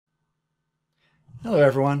Hello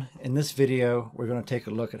everyone. In this video we're going to take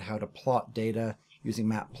a look at how to plot data using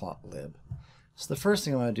Matplotlib. So the first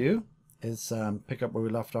thing I want to do is pick up where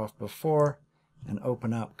we left off before and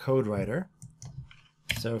open up CodeWriter.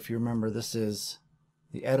 So if you remember, this is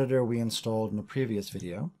the editor we installed in the previous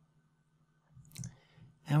video.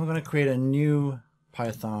 And we're going to create a new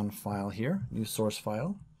Python file here, new source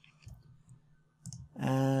file.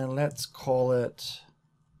 And let's call it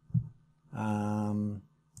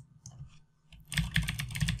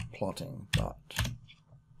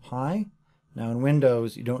plotting.py. Now in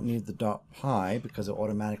Windows you don't need the .py because it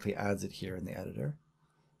automatically adds it here in the editor.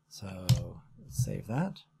 So let's save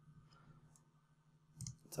that.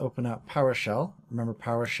 Let's open up PowerShell. Remember,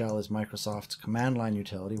 PowerShell is Microsoft's command line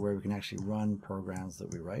utility where we can actually run programs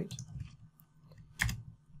that we write.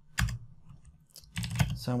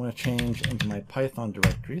 So I'm going to change into my Python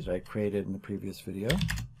directories that I created in the previous video.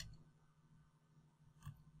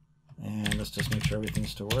 And let's just make sure everything's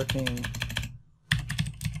still working.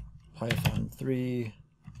 Python 3,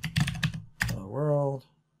 hello world.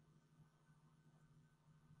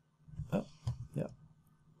 Oh, yep.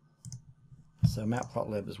 So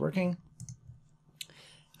Matplotlib is working.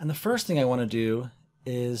 And the first thing I want to do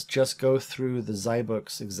is just go through the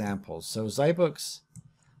Zybooks examples. So Zybooks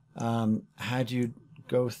had you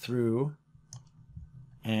go through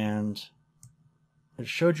and it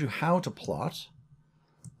showed you how to plot.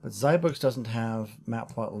 But Zybooks doesn't have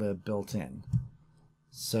Matplotlib built in.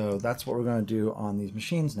 So that's what we're going to do on these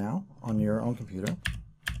machines now, on your own computer.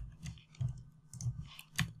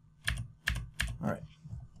 All right.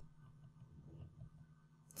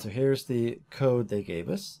 So here's the code they gave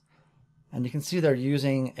us. And you can see they're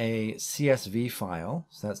using a CSV file.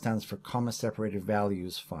 So that stands for comma separated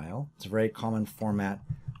values file. It's a very common format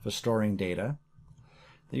for storing data.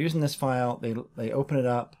 They're using this file, they open it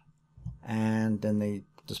up, and then they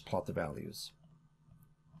just plot the values.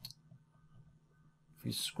 If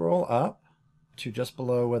you scroll up to just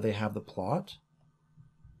below where they have the plot,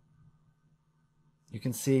 you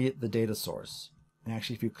can see the data source. And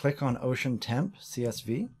actually, if you click on Ocean Temp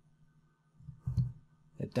CSV,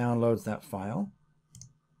 it downloads that file.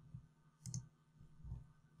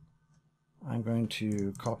 I'm going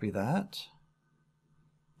to copy that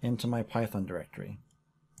into my Python directory.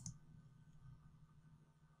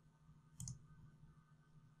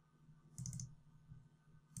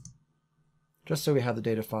 Just so we have the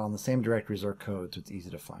data file in the same directory as our code, so it's easy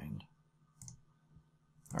to find.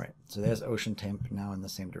 All right, so there's Ocean Temp now in the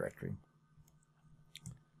same directory.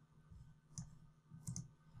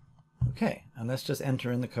 Okay, and let's just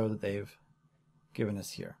enter in the code that they've given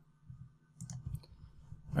us here.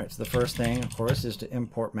 All right, so the first thing, of course, is to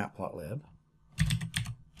import Matplotlib.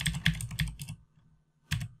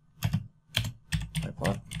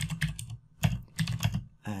 Plot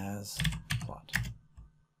as plot.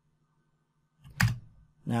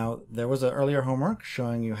 Now, there was an earlier homework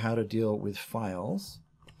showing you how to deal with files.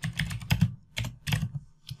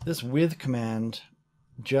 This with command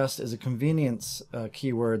just is a convenience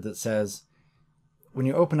keyword that says, when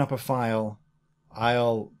you open up a file,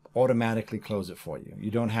 I'll automatically close it for you.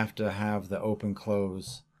 You don't have to have the open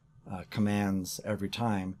close commands every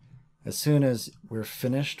time. As soon as we're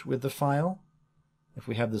finished with the file, if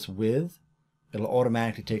we have this with, it'll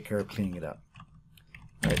automatically take care of cleaning it up.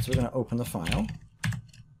 All right, so we're going to open the file.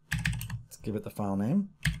 Give it the file name,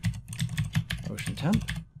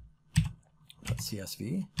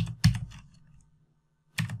 oceantemp.csv.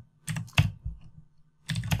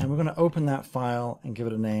 And we're going to open that file and give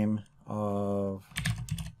it a name of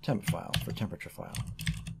temp file for temperature file.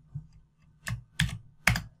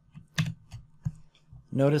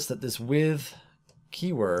 Notice that this with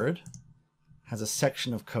keyword has a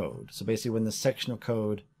section of code. So basically when the section of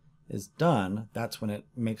code is done, that's when it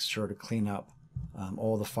makes sure to clean up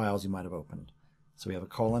all the files you might have opened. So we have a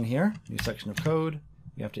colon here, new section of code.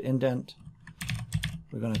 We have to indent.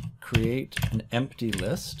 We're going to create an empty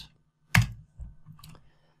list.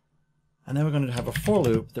 And then we're going to have a for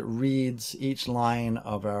loop that reads each line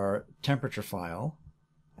of our temperature file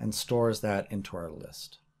and stores that into our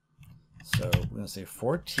list. So we're going to say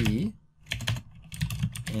for t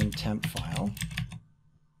in temp file.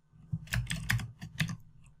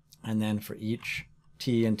 And then for each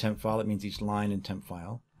t in temp file, that means each line in temp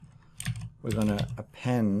file, we're going to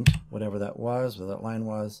append whatever that was, whatever that line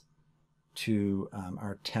was, to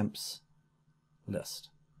our temps list.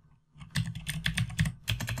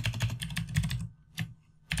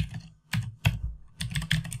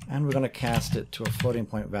 And we're going to cast it to a floating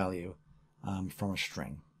point value from a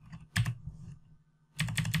string.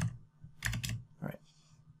 All right,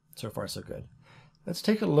 so far so good. Let's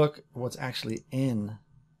take a look at what's actually in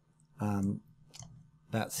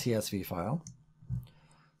that CSV file.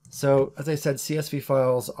 So as I said, CSV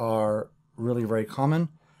files are really very common.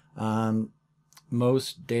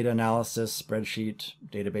 Most data analysis, spreadsheet,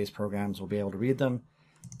 database programs will be able to read them,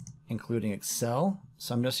 including Excel.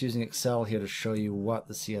 So I'm just using Excel here to show you what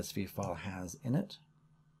the CSV file has in it.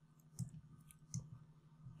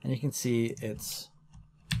 And you can see it's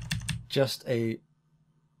just a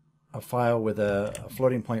file with a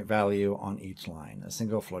floating point value on each line, a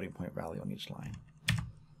single floating point value on each line.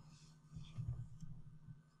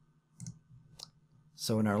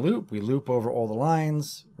 So in our loop, we loop over all the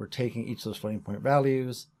lines. We're taking each of those floating point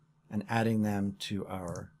values and adding them to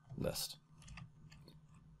our list.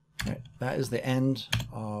 All right, that is the end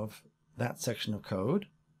of that section of code.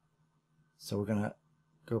 So we're going to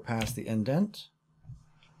go past the indent.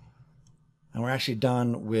 And we're actually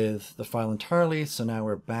done with the file entirely. So now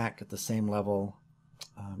we're back at the same level,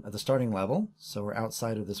 at the starting level. So we're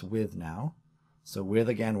outside of this with now. So with,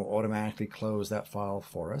 again, will automatically close that file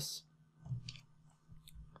for us.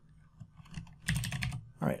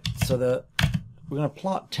 All right, so we're going to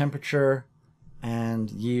plot temperature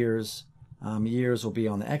and years. Years will be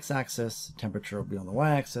on the x-axis, temperature will be on the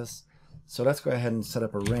y-axis. So let's go ahead and set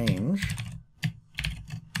up a range.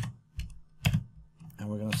 And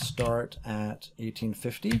we're going to start at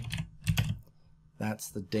 1850. That's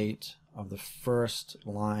the date of the first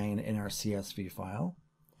line in our CSV file.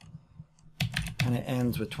 And it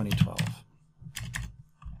ends with 2012.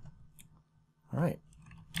 All right.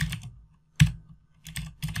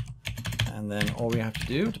 And then all we have to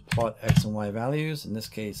do to plot x and y values, in this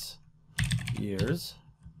case years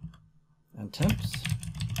and temps,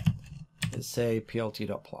 is say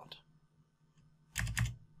plt.plot.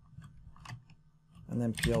 And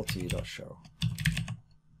then plt.show.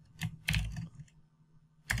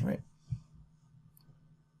 All right.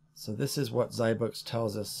 So this is what Zybooks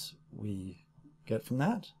tells us we get from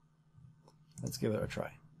that. Let's give it a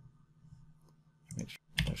try. Make sure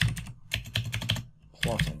actually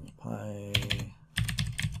plotting, Python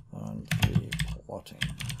 3 plotting,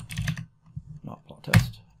 not plot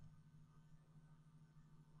test.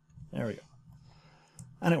 There we go.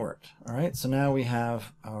 And it worked. All right, so now we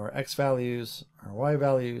have our x values, our y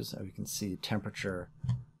values, and we can see temperature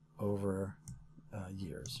over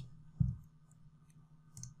years.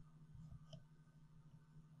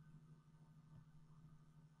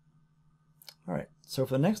 All right, so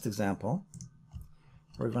for the next example,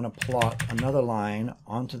 we're going to plot another line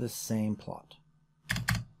onto the same plot.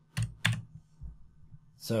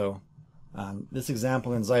 So this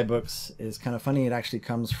example in Zybooks is kind of funny. It actually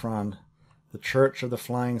comes from the Church of the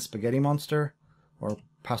Flying Spaghetti Monster, or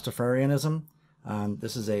Pastafarianism.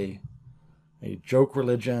 This is a joke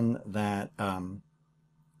religion that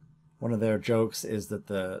one of their jokes is that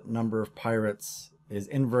the number of pirates is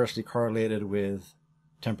inversely correlated with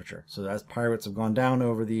temperature. So as pirates have gone down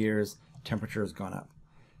over the years, temperature has gone up.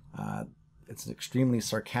 It's an extremely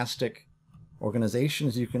sarcastic organization,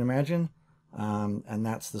 as you can imagine, and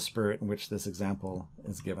that's the spirit in which this example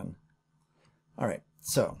is given. All right,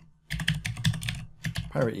 so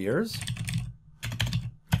pirate years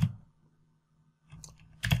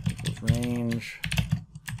equals range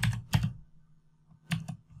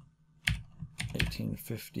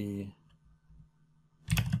 1850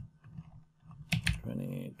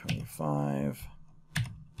 2025,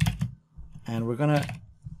 and we're going to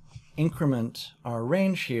increment our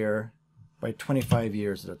range here by 25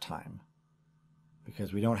 years at a time,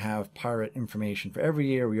 because we don't have pirate information for every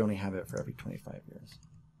year, we only have it for every 25 years.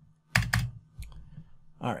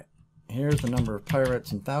 All right, here's the number of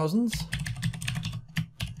pirates in thousands.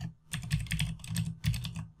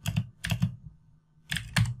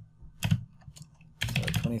 So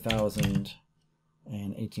 20,000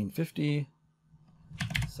 in 1850,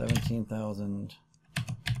 17,000,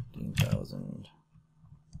 15,000,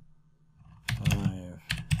 5,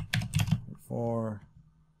 4,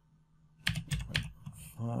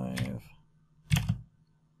 5,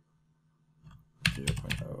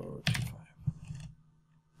 0.025.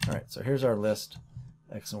 All right, so here's our list,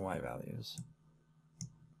 x and y values.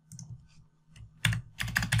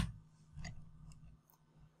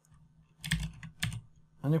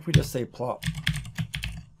 And if we just say plot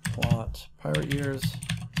pirate years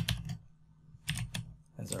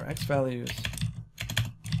as our x values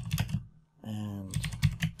and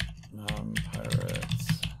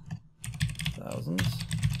non-pirates thousands,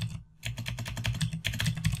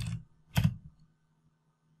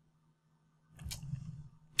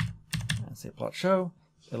 and say plot show,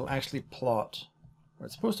 it'll actually plot, or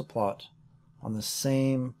it's supposed to plot on the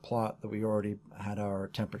same plot that we already had our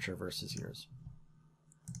temperature versus years.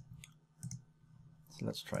 So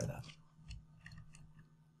let's try that.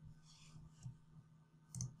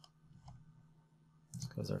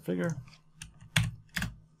 goes our figure.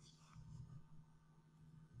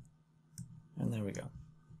 And there we go.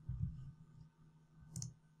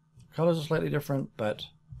 Colors are slightly different, but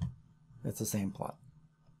it's the same plot.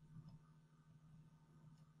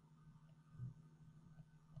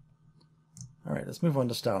 All right, let's move on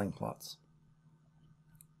to styling plots.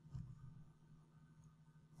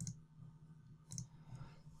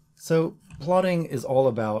 So plotting is all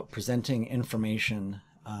about presenting information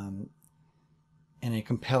in a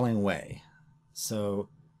compelling way. So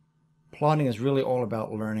plotting is really all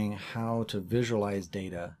about learning how to visualize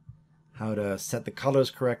data, how to set the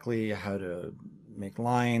colors correctly, how to make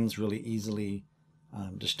lines really easily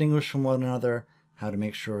distinguished from one another, how to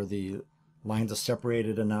make sure the lines are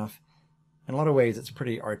separated enough. In a lot of ways, it's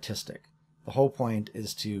pretty artistic. The whole point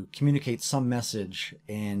is to communicate some message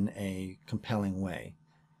in a compelling way.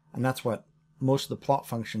 And that's what most of the plot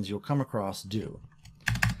functions you'll come across do.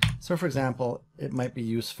 So for example, it might be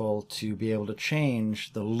useful to be able to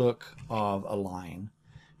change the look of a line.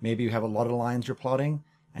 Maybe you have a lot of lines you're plotting,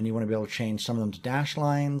 and you want to be able to change some of them to dashed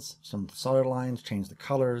lines, some to solid lines, change the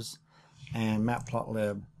colors, and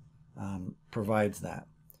Matplotlib provides that.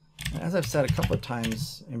 And as I've said a couple of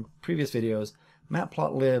times in previous videos,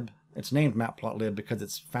 Matplotlib, it's named Matplotlib because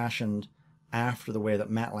it's fashioned after the way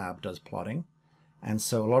that MATLAB does plotting. And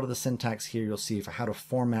so a lot of the syntax here you'll see for how to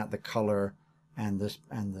format the color and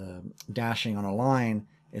the dashing on a line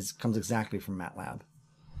comes exactly from MATLAB.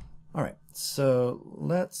 All right, so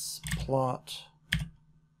let's plot.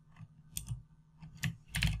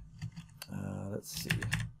 Let's see.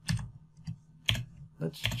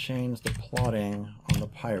 Let's change the plotting on the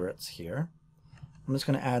pirates here. I'm just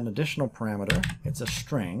going to add an additional parameter. It's a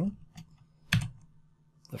string.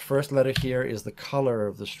 The first letter here is the color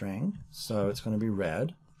of the string, so it's going to be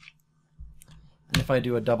red. And if I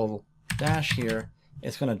do a double dash here,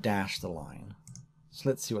 it's going to dash the line. So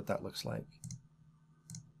let's see what that looks like.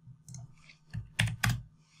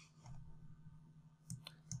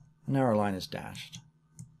 And now our line is dashed.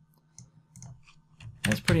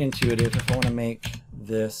 And it's pretty intuitive. If I want to make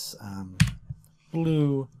this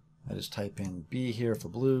blue, I just type in B here for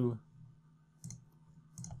blue,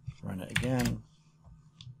 run it again.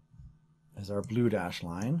 Is our blue dash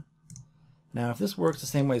line. Now if this works the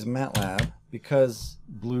same way as MATLAB, because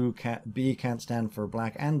B can't stand for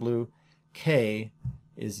black and blue, K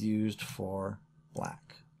is used for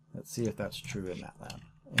black. Let's see if that's true in MATLAB,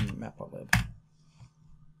 in Matplotlib.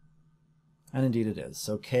 And indeed it is.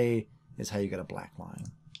 So K is how you get a black line.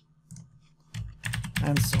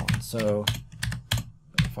 And so on. So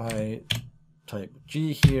if I type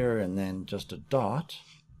G here and then just a dot,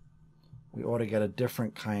 we ought to get a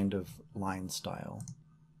different kind of line style.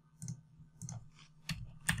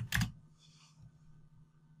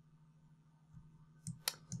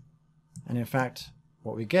 And in fact,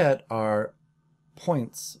 what we get are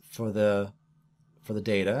points for the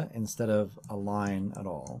data instead of a line at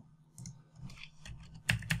all.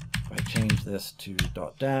 If I change this to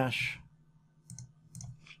dot dash,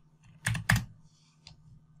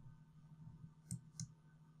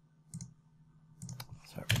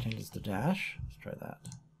 so if I change this to dash, let's try that.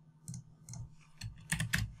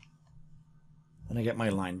 Then I get my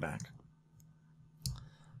line back.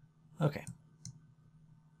 Okay.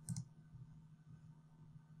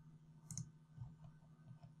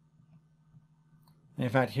 And in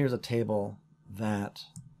fact, here's a table that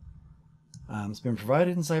has been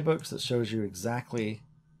provided in SciBooks that shows you exactly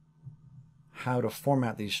how to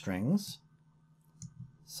format these strings.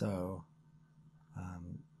 So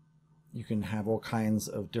you can have all kinds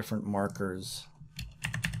of different markers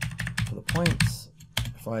for the points.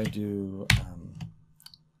 If I do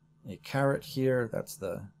a caret here, that's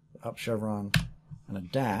the up chevron, and a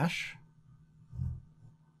dash,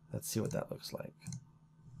 let's see what that looks like.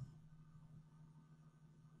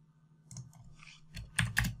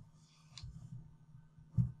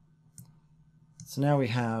 So now we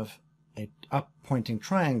have an up-pointing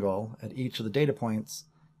triangle at each of the data points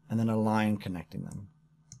and then a line connecting them.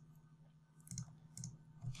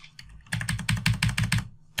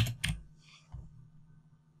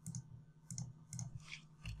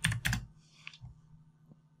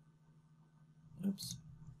 Oops.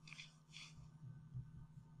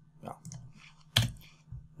 Oh.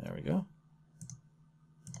 There we go.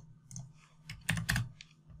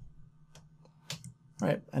 All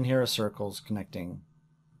right, and here are circles connecting,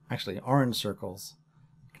 actually orange circles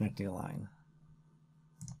connecting a line.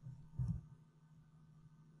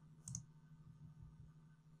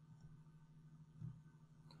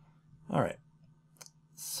 All right,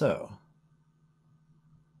 so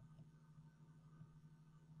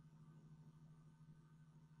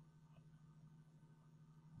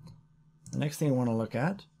next thing we want to look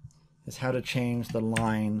at is how to change the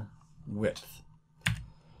line width.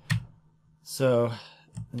 So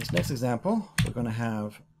in this next example, we're going to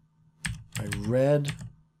have a red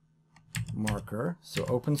marker. So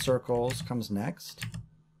open circles comes next,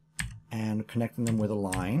 and connecting them with a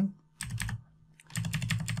line.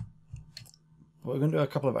 But we're going to do a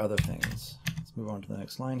couple of other things. Let's move on to the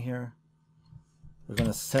next line here. We're going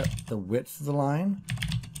to set the width of the line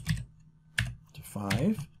to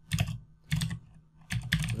 5.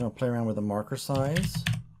 We're going to play around with the marker size.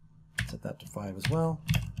 Set that to 5 as well.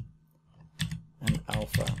 And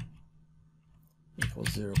alpha equals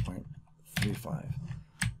 0.35.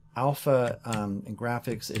 Alpha in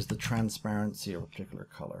graphics is the transparency of a particular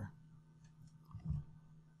color.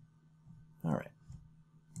 All right.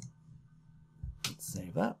 Let's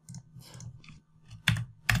save that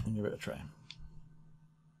and give it a try.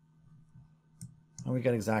 And we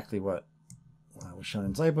get exactly what was shown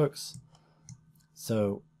in Zybooks.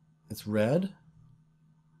 So it's red.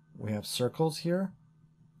 We have circles here.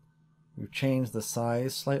 We've changed the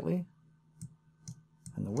size slightly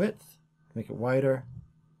and the width to make it wider.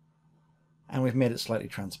 And we've made it slightly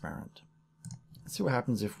transparent. Let's see what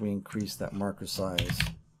happens if we increase that marker size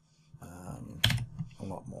a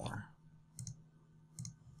lot more.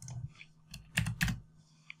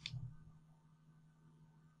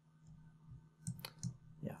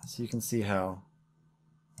 Yeah, so you can see how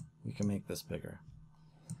we can make this bigger.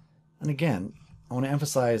 And again, I want to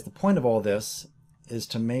emphasize the point of all this is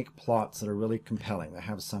to make plots that are really compelling, that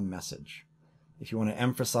have some message. If you want to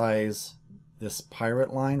emphasize this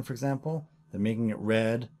pirate line, for example, then making it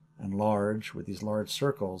red and large with these large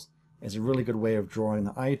circles is a really good way of drawing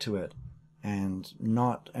the eye to it and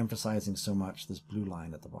not emphasizing so much this blue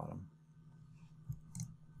line at the bottom.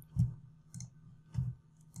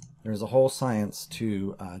 There's a whole science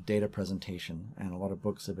to data presentation, and a lot of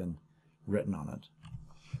books have been written on it.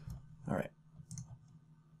 All right.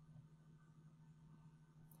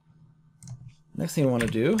 Next thing we want to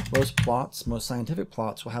do, most scientific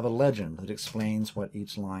plots will have a legend that explains what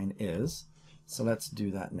each line is. So let's do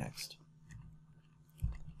that next.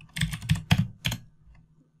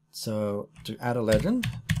 So to add a legend,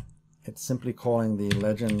 it's simply calling the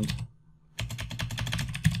legend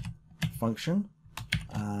function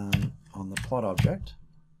on the plot object.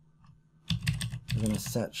 We're going to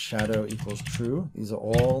set shadow equals true. These are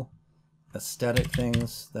all aesthetic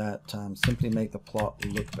things that simply make the plot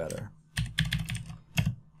look better.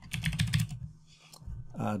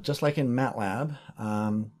 Just like in MATLAB,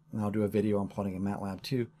 and I'll do a video on plotting in MATLAB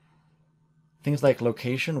too, things like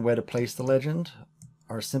location, where to place the legend,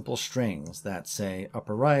 are simple strings that say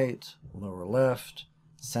upper right, lower left,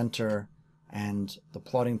 center, and the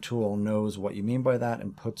plotting tool knows what you mean by that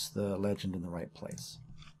and puts the legend in the right place.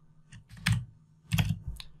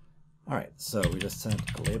 All right, so we just sent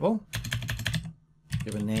a label,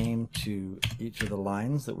 give a name to each of the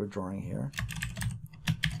lines that we're drawing here.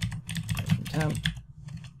 Temp.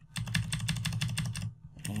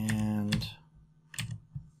 And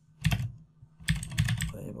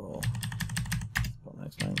label,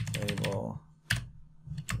 next line, label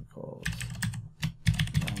equals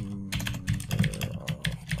number of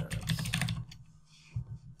pirates.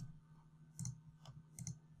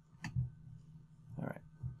 All right.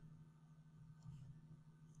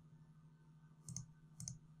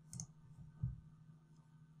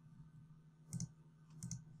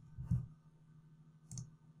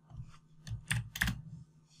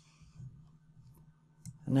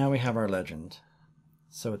 And now we have our legend.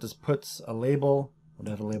 So it just puts a label,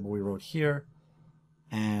 whatever label we wrote here,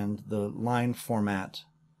 and the line format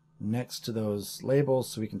next to those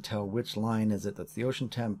labels so we can tell which line is it that's the ocean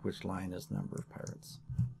temp, which line is the number of pirates.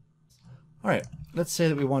 All right, let's say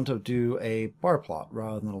that we want to do a bar plot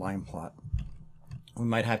rather than a line plot. We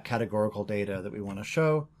might have categorical data that we want to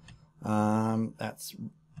show. That's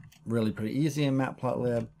really pretty easy in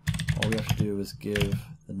Matplotlib. All we have to do is give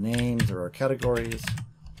the names of our categories.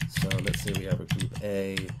 So let's say we have a group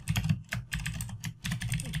A,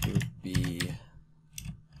 a group B,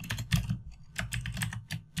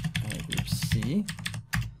 and a group C.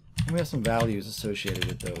 And we have some values associated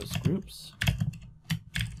with those groups.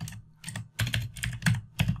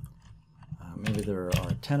 Maybe there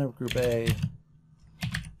are 10 of group A,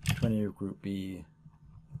 20 of group B,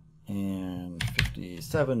 and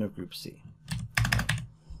 57 of group C.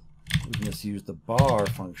 We can just use the bar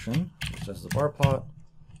function, which does the bar plot,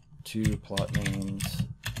 to plot names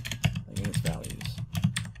against values.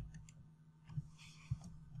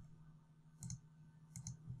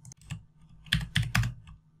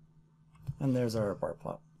 And there's our bar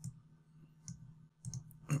plot.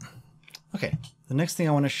 Okay, the next thing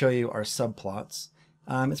I want to show you are subplots.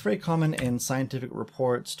 It's very common in scientific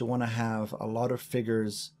reports to want to have a lot of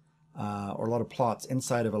figures or a lot of plots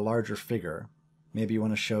inside of a larger figure. Maybe you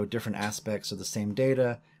want to show different aspects of the same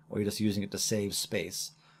data, or you're just using it to save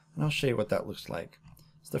space. And I'll show you what that looks like.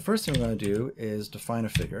 So the first thing we're going to do is define a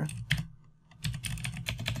figure.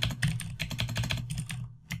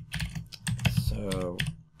 So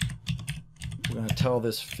we're going to tell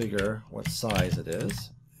this figure what size it is.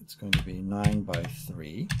 It's going to be 9 by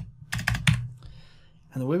 3.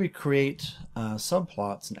 And the way we create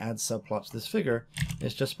subplots and add subplots to this figure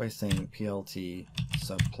is just by saying plt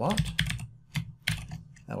subplot.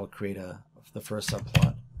 That'll create the first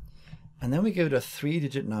subplot. And then we give it a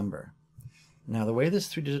 3-digit number. Now the way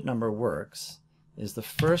this 3-digit number works is the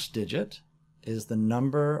first digit is the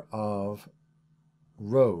number of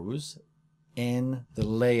rows in the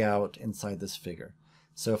layout inside this figure.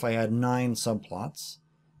 So if I had 9 subplots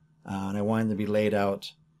and I wanted them to be laid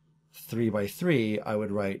out 3 by 3, I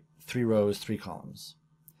would write 3 rows, 3 columns.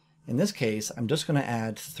 In this case, I'm just going to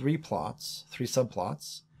add 3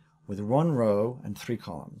 subplots with 1 row and 3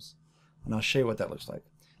 columns. And I'll show you what that looks like.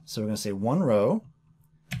 So we're going to say 1 row,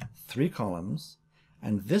 3 columns,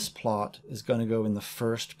 and this plot is going to go in the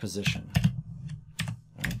first position.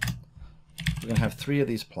 Right. We're going to have 3 of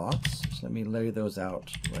these plots, so let me lay those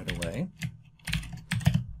out right away.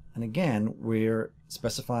 And again, we're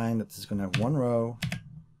specifying that this is going to have 1 row,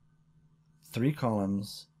 3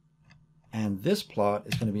 columns, and this plot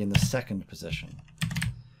is going to be in the second position.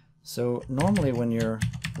 So normally when you're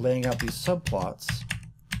laying out these subplots,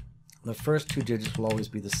 the first 2 digits will always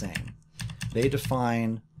be the same. They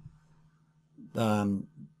define the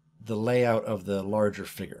layout of the larger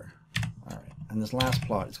figure. All right, and this last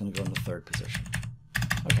plot is going to go in the third position.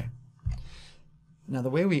 Okay. Now the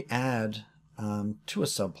way we add to a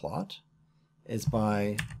subplot is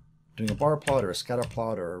by doing a bar plot or a scatter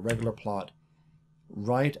plot or a regular plot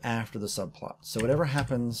right after the subplot. So whatever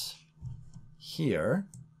happens here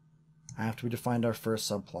after we defined our first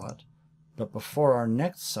subplot, but before our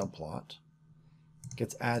next subplot,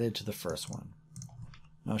 gets added to the first one.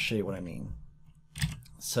 And I'll show you what I mean.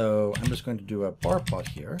 So I'm just going to do a bar plot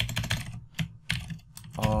here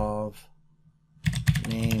of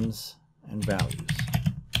names and values.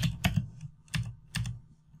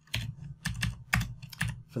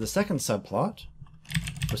 For the second subplot,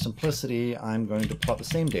 for simplicity, I'm going to plot the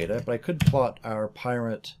same data, but I could plot our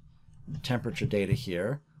pirate temperature data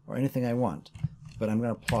here, or anything I want. But I'm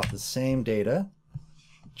going to plot the same data,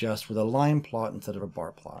 just with a line plot instead of a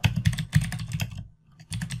bar plot.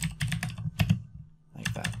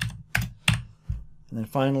 Like that. And then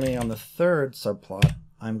finally, on the third subplot,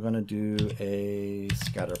 I'm going to do a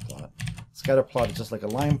scatter plot. Scatter plot is just like a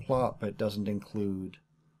line plot, but it doesn't include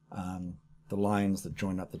the lines that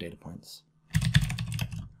join up the data points.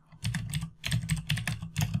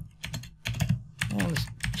 And let's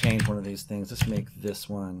change one of these things. Let's make this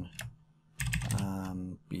one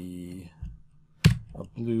be a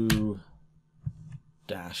blue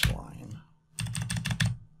dash line.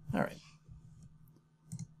 All right.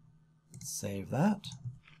 Save that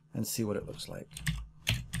and see what it looks like.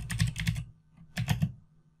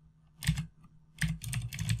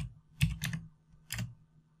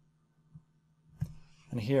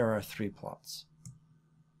 And here are 3 plots.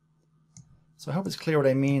 So I hope it's clear what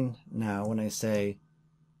I mean now when I say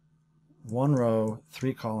 1 row,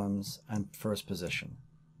 3 columns, and first position.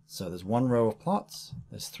 So there's 1 row of plots,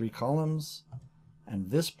 there's 3 columns,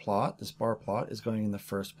 and this plot, this bar plot, is going in the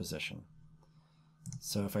first position.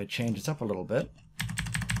 So if I change this up a little bit,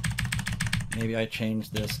 maybe I change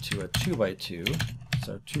this to a 2 by 2.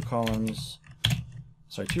 So 2 columns,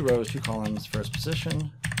 sorry, 2 rows, 2 columns, first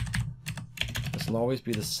position. This will always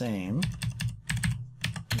be the same,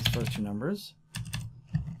 these first 2 numbers.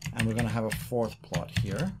 And we're going to have a 4th plot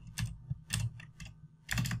here.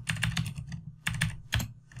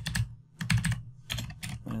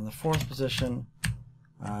 And in the 4th position,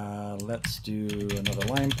 let's do another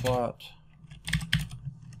line plot,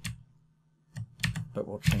 but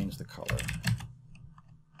we'll change the color.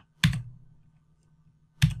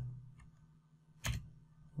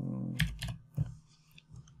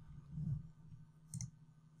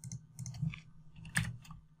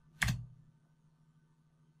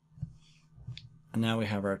 And now we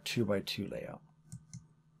have our 2 by 2 layout.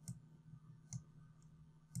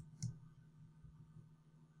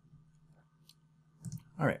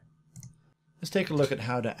 All right, let's take a look at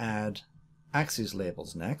how to add axes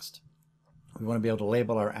labels next. We want to be able to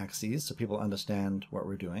label our axes so people understand what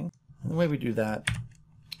we're doing. And the way we do that,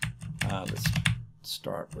 let's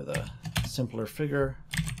start with a simpler figure.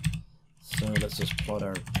 So let's just plot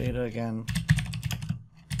our data again.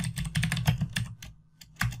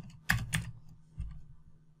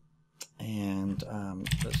 And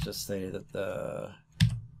let's just say that the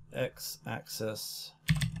x-axis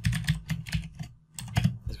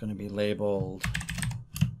is going to be labeled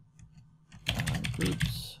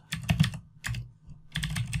groups,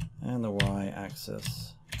 and the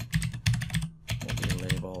y-axis will be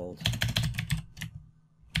labeled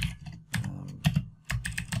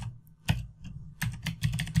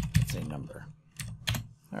let's say number.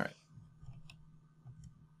 All right,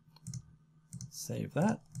 save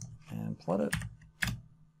that and plot it.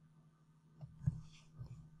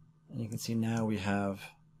 And you can see now we have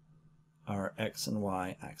our x and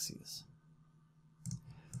y axes.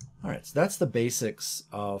 All right, so that's the basics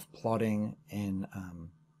of plotting in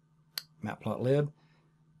Matplotlib.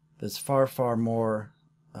 There's far, far more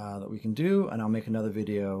that we can do, and I'll make another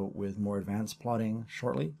video with more advanced plotting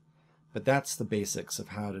shortly. But that's the basics of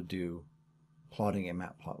how to do plotting in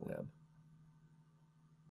Matplotlib.